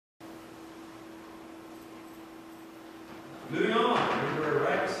Moving on, we were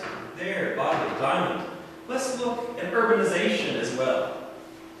right there, bodily, diamond. Let's look at urbanization as well.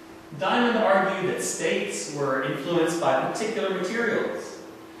 Diamond argued that states were influenced by particular materials.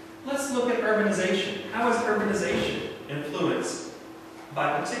 Let's look at urbanization. How is urbanization influenced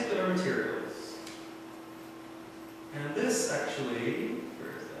by particular materials? And this actually,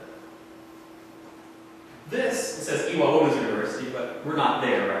 where is that? This, it says Iowa Women's University, but we're not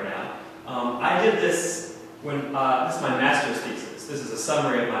there right now. I did this when, this is my master's thesis. This is a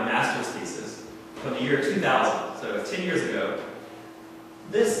summary of my master's thesis from the year 2000, so 10 years ago.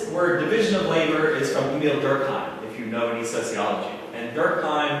 This word division of labor is from Emil Durkheim, if you know any sociology. And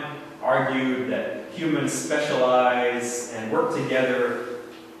Durkheim argued that humans specialize and work together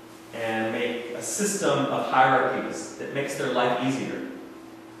and make a system of hierarchies that makes their life easier.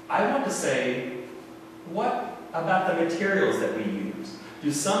 I want to say, what about the materials that we use?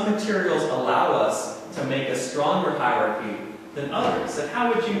 Do some materials allow us to make a stronger hierarchy than others? And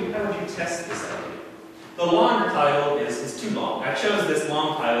how would you test this idea? The longer title is too long. I chose this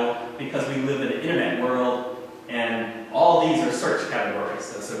long title because we live in an internet world and all these are search categories.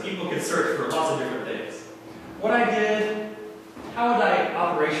 So people can search for lots of different things. What I did, how would I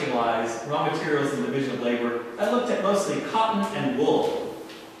operationalize raw materials and division of labor? I looked at mostly cotton and wool.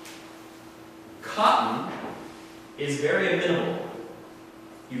 Cotton is very amenable.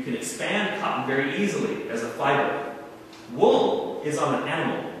 You can expand cotton very easily as a fiber. Wool is on an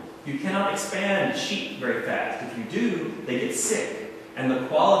animal. You cannot expand sheep very fast. If you do, they get sick, and the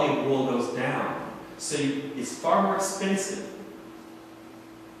quality of wool goes down. So it's far more expensive.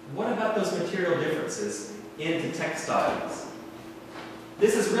 What about those material differences into textiles?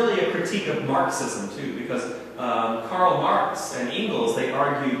 This is really a critique of Marxism too, because Karl Marx and Engels, they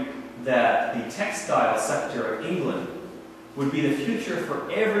argued that the textile sector of England would be the future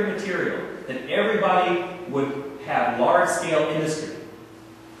for every material, that everybody would have large-scale industry.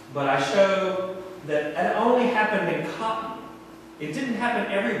 But I show that it only happened in cotton. It didn't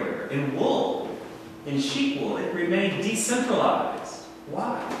happen everywhere. In wool, in sheep wool, it remained decentralized.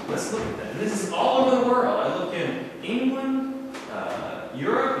 Why? Let's look at that. And this is all over the world. I look in England,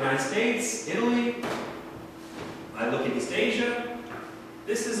 Europe, United States, Italy. I look at East Asia.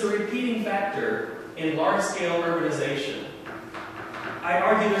 This is a repeating factor in large-scale urbanization. I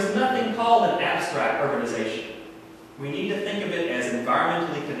argue there's nothing called an abstract urbanization. We need to think of it as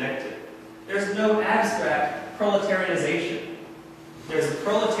environmentally connected. There's no abstract proletarianization. There's a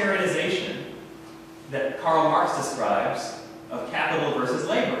proletarianization that Karl Marx describes of capital versus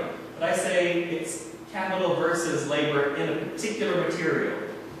labor. But I say it's capital versus labor in a particular material.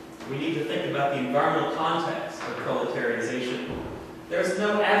 We need to think about the environmental context of proletarianization. There's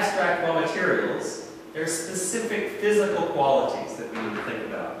no abstract raw materials. There's specific physical qualities that we need to think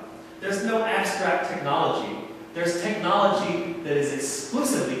about. There's no abstract technology. There's technology that is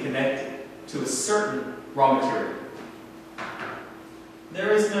exclusively connected to a certain raw material.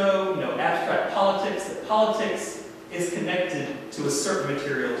 There is no abstract politics. The politics is connected to a certain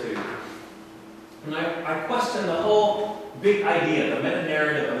material too. And I question the whole big idea, the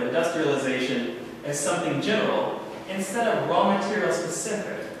meta-narrative of industrialization, as something general instead of raw material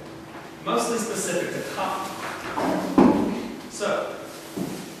specific, mostly specific to cotton. So,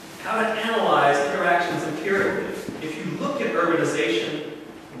 how to analyze interactions empirically. If you look at urbanization,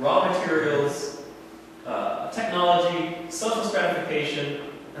 raw materials, technology, social stratification,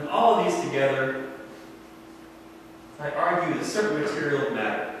 and all of these together, I argue that certain materials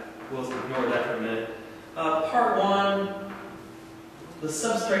matter. We'll ignore that for a minute. Part one, the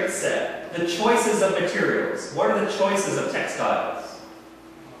substrate set. The choices of materials. What are the choices of textiles?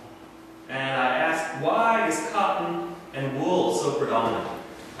 And I asked, why is cotton and wool so predominant?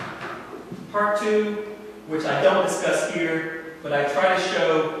 Part two, which I don't discuss here, but I try to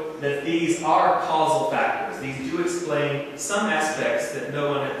show that these are causal factors. These do explain some aspects that no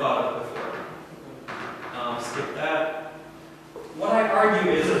one had thought of before. Skip that. What I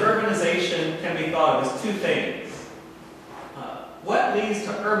argue is that urbanization can be thought of as two things. What leads to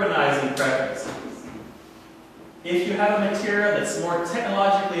urbanizing preferences? If you have a material that's more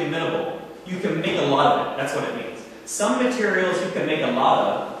technologically amenable, you can make a lot of it. That's what it means. Some materials you can make a lot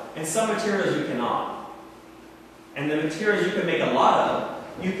of, and some materials you cannot. And the materials you can make a lot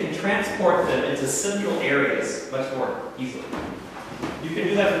of, you can transport them into central areas much more easily. You can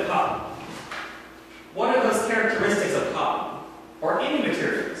do that with cotton. What are those characteristics of cotton? Or any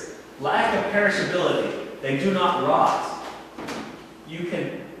materials? Lack of perishability. They do not rot. You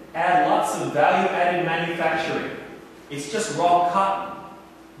can add lots of value-added manufacturing. It's just raw cotton.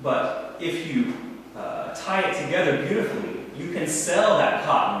 But if you tie it together beautifully, you can sell that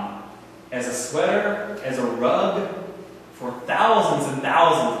cotton as a sweater, as a rug, for thousands and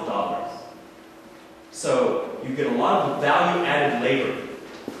thousands of dollars. So you get a lot of value-added labor.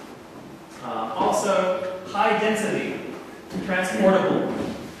 Also, high density, transportable.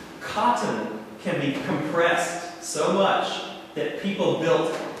 Cotton can be compressed so much that people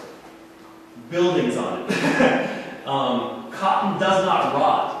built buildings on it. Cotton does not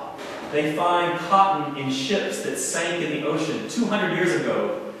rot. They find cotton in ships that sank in the ocean 200 years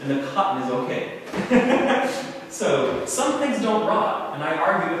ago, and the cotton is okay. So some things don't rot, and I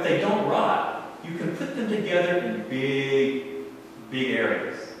argue if they don't rot, you can put them together in big, big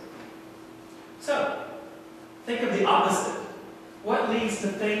areas. So, think of the opposite. What leads to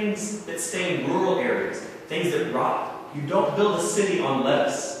things that stay in rural areas, things that rot? You don't build a city on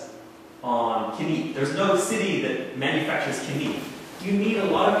lettuce, on quinine. There's no city that manufactures quinine. You need a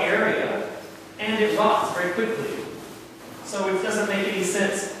lot of area, and it rots very quickly. So it doesn't make any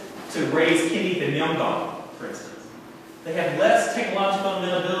sense to raise quinine in Myeongdong, for instance. They have less technological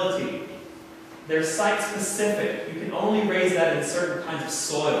amenability. They're site-specific. You can only raise that in certain kinds of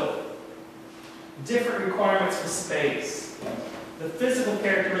soil. Different requirements for space. The physical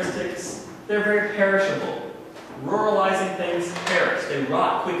characteristics, they're very perishable. Ruralizing things perish. They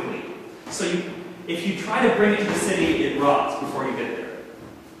rot quickly. So if you try to bring it to the city, it rots before you get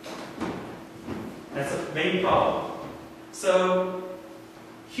there. That's a main problem. So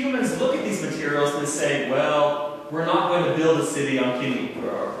humans look at these materials and say, well, we're not going to build a city on quinine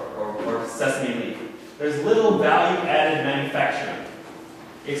or sesame leaf. There's little value-added manufacturing.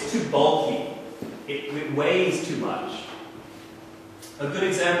 It's too bulky. It weighs too much. A good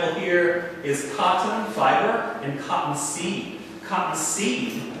example here is cotton fiber and cotton seed. Cotton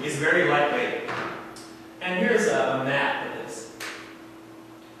seed is very lightweight. And here's a map of this.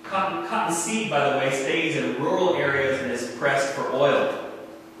 Cotton seed, by the way, stays in rural areas and is pressed for oil.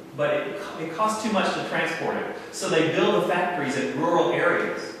 But it costs too much to transport it. So they build the factories in rural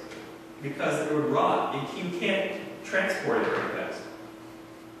areas because it would rot. You can't transport it very fast.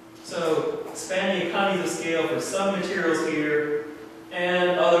 So expand the economies of scale for some materials here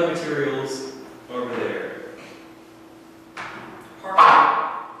and other materials over there.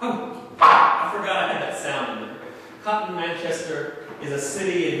 Oh, I forgot I had that sound in there. Cotton, Manchester is a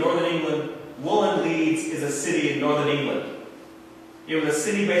city in northern England. Woolen, Leeds is a city in northern England. It was a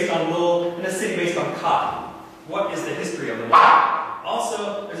city based on wool and a city based on cotton. What is the history of them?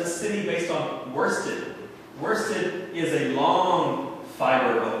 Also, there's a city based on worsted. Worsted is a long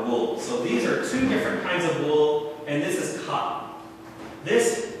fiber of wool. So these are two different kinds of wool, and this is cotton.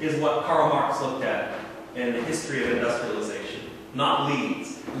 This is what Karl Marx looked at in the history of industrialization, not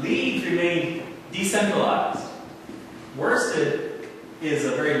Leeds. Leeds remained decentralized. Worsted is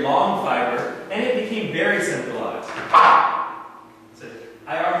a very long fiber, and it became very centralized. So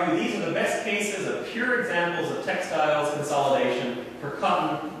I argue these are the best cases of pure examples of textiles consolidation for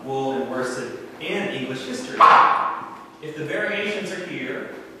cotton, wool, and worsted in English history. If the variations are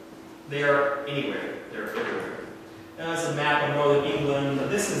here, they are anywhere. They're everywhere. Now there's a map of northern England.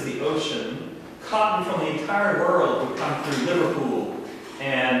 This is the ocean. Cotton from the entire world would come through Liverpool.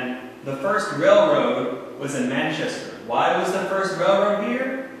 And the first railroad was in Manchester. Why was the first railroad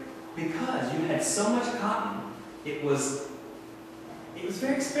here? Because you had so much cotton. It was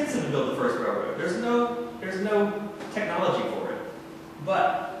very expensive to build the first railroad. There's no technology for it.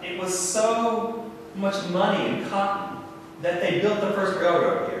 But it was so much money in cotton that they built the first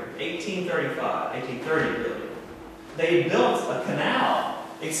railroad here, 1830 really. They built a canal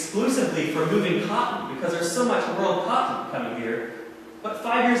exclusively for moving cotton because there's so much world cotton coming here. But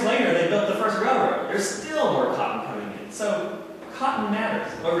 5 years later, they built the first railroad. There's still more cotton coming in. So cotton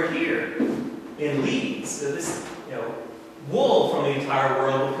matters. Over here in Leeds, this wool from the entire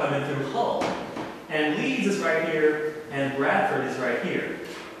world will come in through Hull. And Leeds is right here, and Bradford is right here.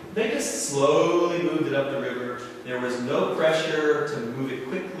 They just slowly moved it up the river. There was no pressure to move it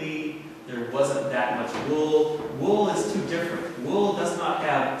quickly. There wasn't that much wool. Wool is too different. Wool does not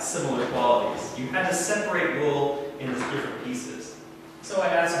have similar qualities. You had to separate wool into different pieces. So I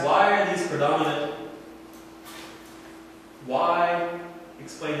asked, why are these predominant? Why?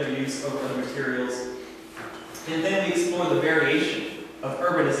 Explain their use over other materials. And then we explore the variation of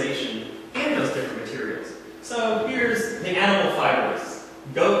urbanization in those different materials. So here's the animal fibers.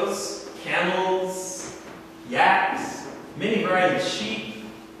 Goats, camels, yaks, many varieties of sheep.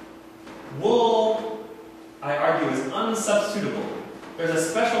 Wool, I argue, is unsubstitutable. There's a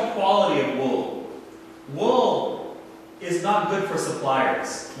special quality of wool. Wool is not good for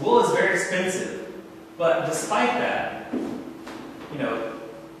suppliers. Wool is very expensive. But despite that,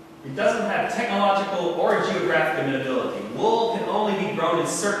 it doesn't have technological or geographic amenability. Wool can only be grown in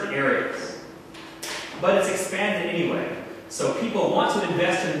certain areas. But it's expanded anyway. So people want to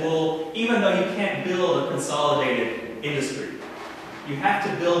invest in wool even though you can't build a consolidated industry. You have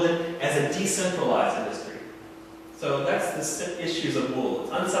to build it as a decentralized industry. So that's the issues of wool.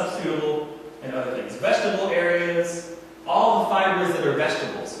 It's unsubstitutable and other things. Vegetable areas, all the fibers that are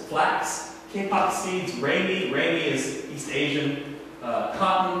vegetables. Flax, K-pop seeds, rami is East Asian,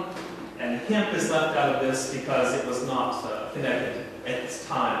 cotton, and hemp is left out of this because it was not connected at this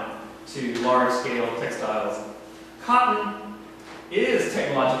time to large-scale textiles. Cotton is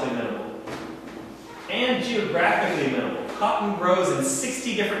technologically minimal and geographically minimal. Cotton grows in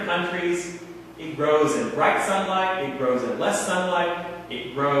 60 different countries. It grows in bright sunlight. It grows in less sunlight.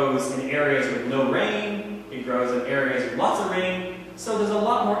 It grows in areas with no rain. It grows in areas with lots of rain. So there's a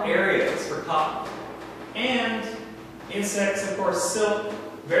lot more areas for cotton. And insects, of course, silk,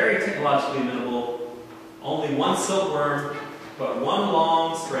 very technologically minimal. Only one silkworm, but one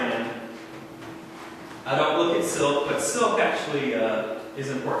long strand. I don't look at silk, but silk actually is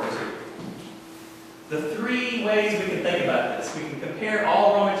important too. The three ways we can think about this. We can compare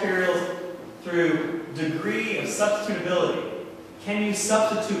all raw materials through degree of substitutability. Can you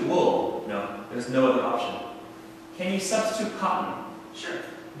substitute wool? No, there's no other option. Can you substitute cotton? Sure.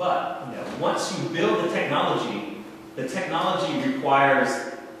 But once you build the technology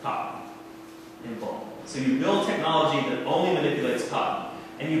requires cotton in bulk. So you build technology that only manipulates cotton.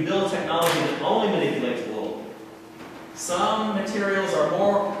 And you build technology that only manipulates wool. Some materials are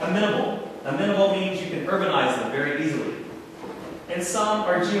more amenable. Amenable means you can urbanize them very easily. And some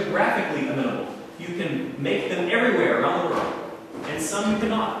are geographically amenable. You can make them everywhere around the world. And some you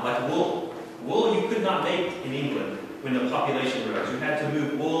cannot, like wool. Wool you could not make in England when the population rose. You had to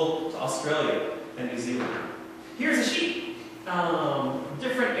move wool to Australia and New Zealand. Here's a sheep.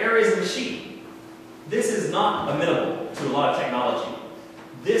 Different areas of the sheep. This is not amenable to a lot of technology.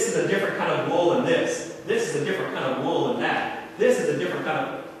 This is a different kind of wool than this. This is a different kind of wool than that. This is a different kind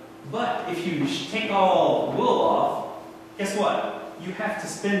of... But if you take all wool off, guess what? You have to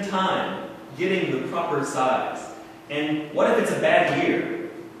spend time getting the proper size. And what if it's a bad year?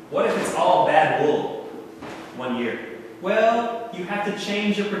 What if it's all bad wool one year? Well, you have to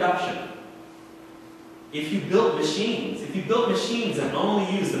change your production. If you built machines that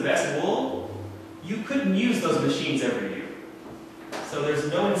only use the best wool, you couldn't use those machines every year. So there's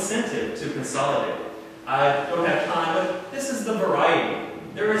no incentive to consolidate. I don't have time, but this is the variety.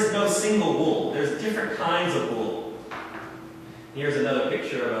 There is no single wool. There's different kinds of wool. Here's another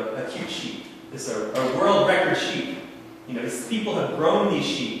picture of a cute sheep. This is a world record sheep. These people have grown these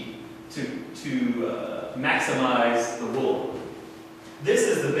sheep to maximize the wool. This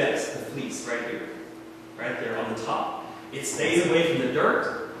is the best, the fleece right here, right there on the top. It stays away from the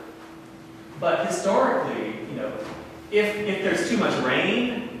dirt, but historically, if there's too much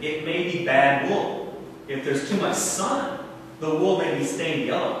rain, it may be bad wool. If there's too much sun, the wool may be stained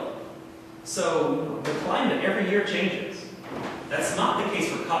yellow. So the climate every year changes. That's not the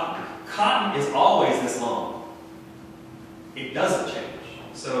case for cotton. Cotton is always this long. It doesn't change.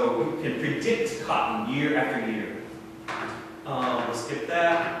 So we can predict cotton year after year. We'll skip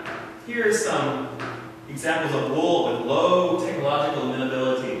that. Here's some examples of wool with low technological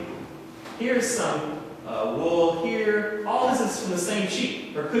amenability. Here's some wool here. All this is from the same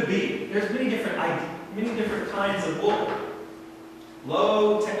sheep, or could be. There's many different kinds of wool.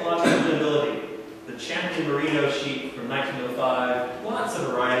 Low technological amenability. The Champion Merino sheep from 1905. Lots of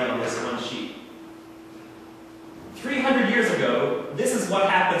variety on this one sheep. 300 years ago, this is what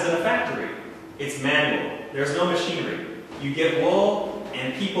happens in a factory. It's manual. There's no machinery. You get wool,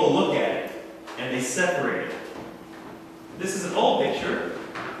 and people look at it, and they separate it. This is an old picture,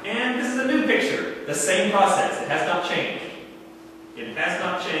 and this is a new picture. The same process. It has not changed. It has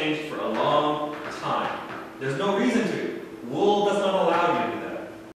not changed for a long time. There's no reason to. Wool